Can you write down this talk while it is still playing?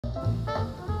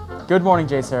Good morning,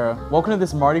 JSerra. Welcome to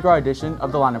this Mardi Gras edition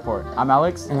of the Line Report. I'm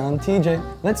Alex. And I'm TJ.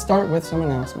 Let's start with some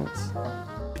announcements.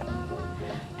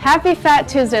 Happy Fat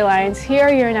Tuesday, Lions. Here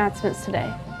are your announcements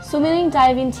today. Swimming and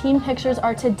diving team pictures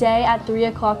are today at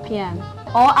 3:00 p.m.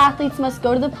 All athletes must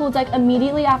go to the pool deck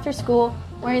immediately after school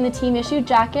wearing the team issued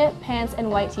jacket, pants, and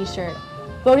white t-shirt.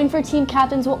 Voting for team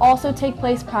captains will also take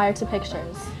place prior to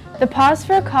pictures. The Pause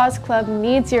for a Cause Club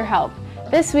needs your help.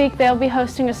 This week, they'll be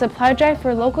hosting a supply drive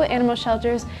for local animal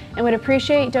shelters and would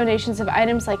appreciate donations of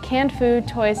items like canned food,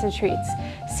 toys, and treats.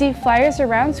 See flyers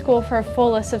around school for a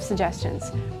full list of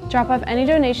suggestions. Drop off any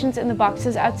donations in the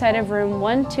boxes outside of room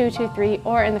 1223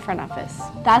 or in the front office.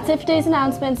 That's it for today's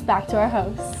announcements. Back to our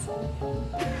hosts.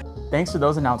 Thanks for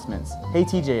those announcements. Hey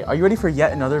TJ, are you ready for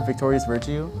yet another victorious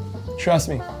virtue? Trust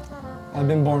me, I've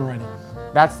been born ready.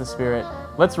 That's the spirit.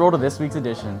 Let's roll to this week's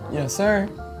edition. Yes, sir.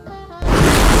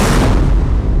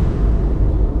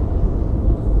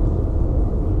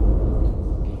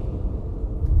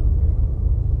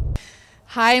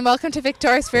 Hi and welcome to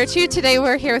Victorious Virtue. Today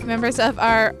we're here with members of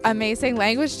our amazing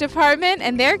language department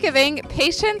and they're giving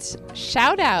patient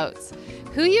shout outs.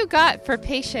 Who you got for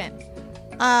patient?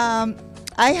 I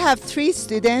have 3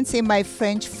 students in my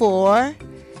French 4.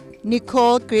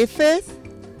 Nicole Griffith,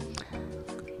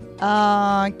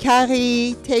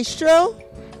 Carrie Testro,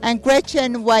 and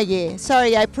Gretchen Waye.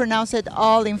 Sorry, I pronounced it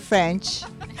all in French.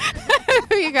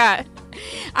 Who you got?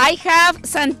 I have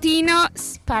Santino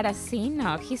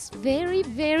Sparacino. He's very,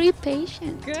 very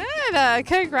patient. Good.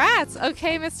 Congrats.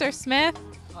 Okay, Mr. Smith.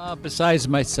 Besides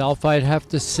myself, I'd have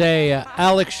to say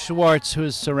Alex Schwartz,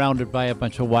 who's surrounded by a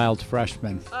bunch of wild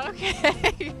freshmen.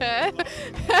 Okay, good.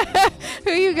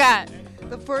 Who you got?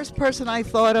 The first person I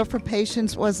thought of for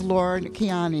patients was Lauren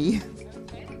Kiani.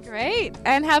 Great.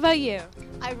 And how about you?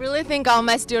 I really think all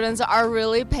my students are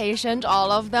really patient,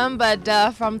 all of them, but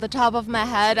from the top of my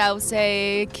head, I would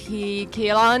say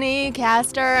Keelani,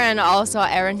 Castor, and also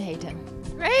Aaron Hayton.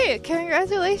 Great.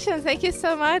 Congratulations. Thank you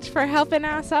so much for helping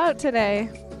us out today.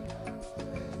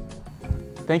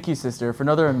 Thank you, sister, for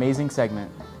another amazing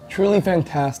segment. Truly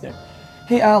fantastic.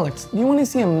 Hey, Alex, do you want to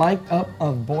see a mic'd up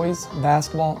of boys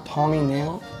basketball Tommy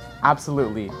Nail?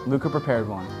 Absolutely. Luca prepared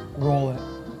one. Roll it.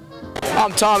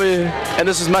 I'm Tommy, and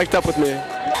this is mic'd up with me.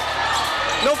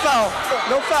 No foul,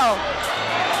 no foul.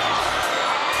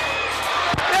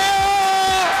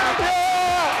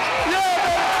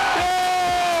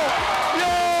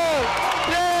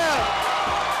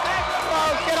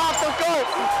 Get off the court,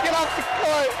 get off the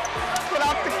court, get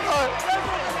off the court.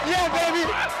 Yeah, baby,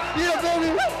 yeah, baby,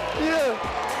 yeah.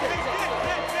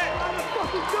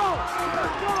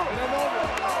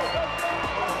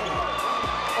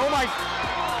 Oh my,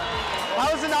 how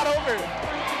is it not over?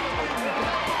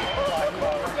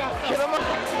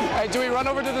 Hey, do we run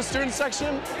over to the student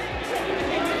section?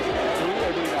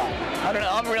 I don't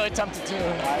know, I'm really tempted to.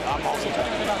 I'm also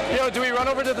tempted. Yo, do we run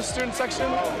over to the student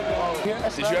section?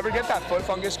 Did you ever get that foot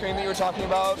fungus cream that you were talking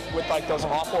about with like those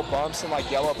awful bumps and like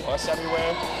yellow pus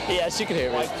everywhere? Yes, you can hear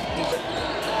me. Like,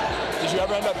 did you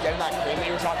ever end up getting that cream that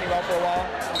you were talking about for a while?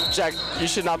 Jack, you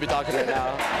should not be talking right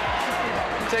now.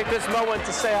 Take this moment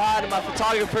to say hi to my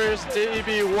photographers,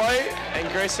 D.B. White and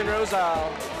Grayson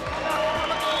Rosal.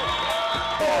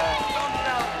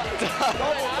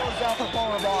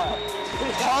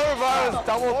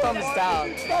 Double thumbs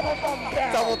down.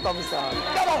 Double thumbs down.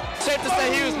 Safe to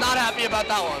say he was not happy about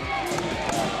that one.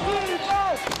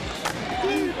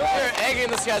 You're egging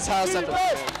this guy's house at the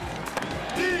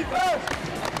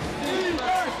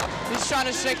He's trying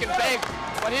to shake and bake,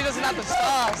 but he doesn't have the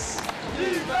sauce.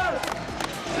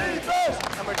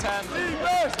 Number 10.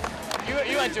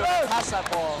 You ain't doing it. Pass that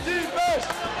ball.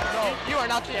 No, you are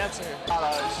not the answer.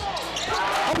 Hold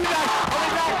me back. Hold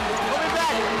me back. Hold me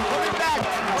back. Hold me back.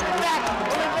 Hold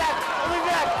me back. Hold me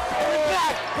back. Hold me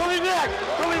back. Hold me back.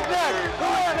 Hold me back.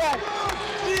 Hold me back.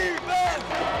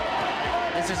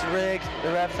 This is rigged. The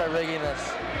refs are rigging us.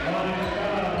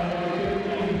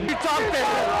 You talk to him.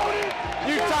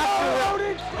 You talk to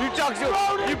him. You talk to him.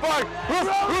 You bark. The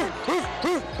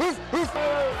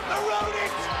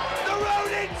rodents. The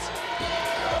rodents.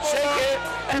 Shake it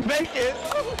and bake it.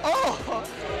 Oh.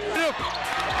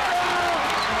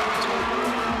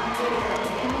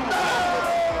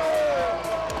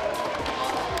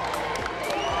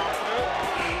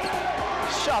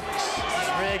 Shucks. This is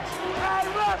rigged.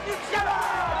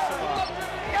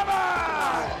 Come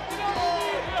on.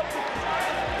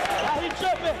 He's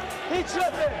tripping. He's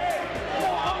tripping.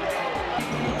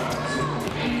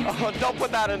 Oh, don't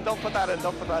put that in. Don't put that in.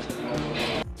 Don't put that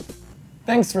in.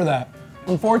 Thanks for that.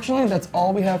 Unfortunately, that's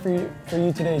all we have for you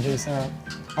today, JSerra.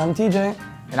 I'm TJ.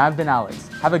 And I've been Alex.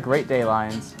 Have a great day,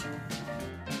 Lions.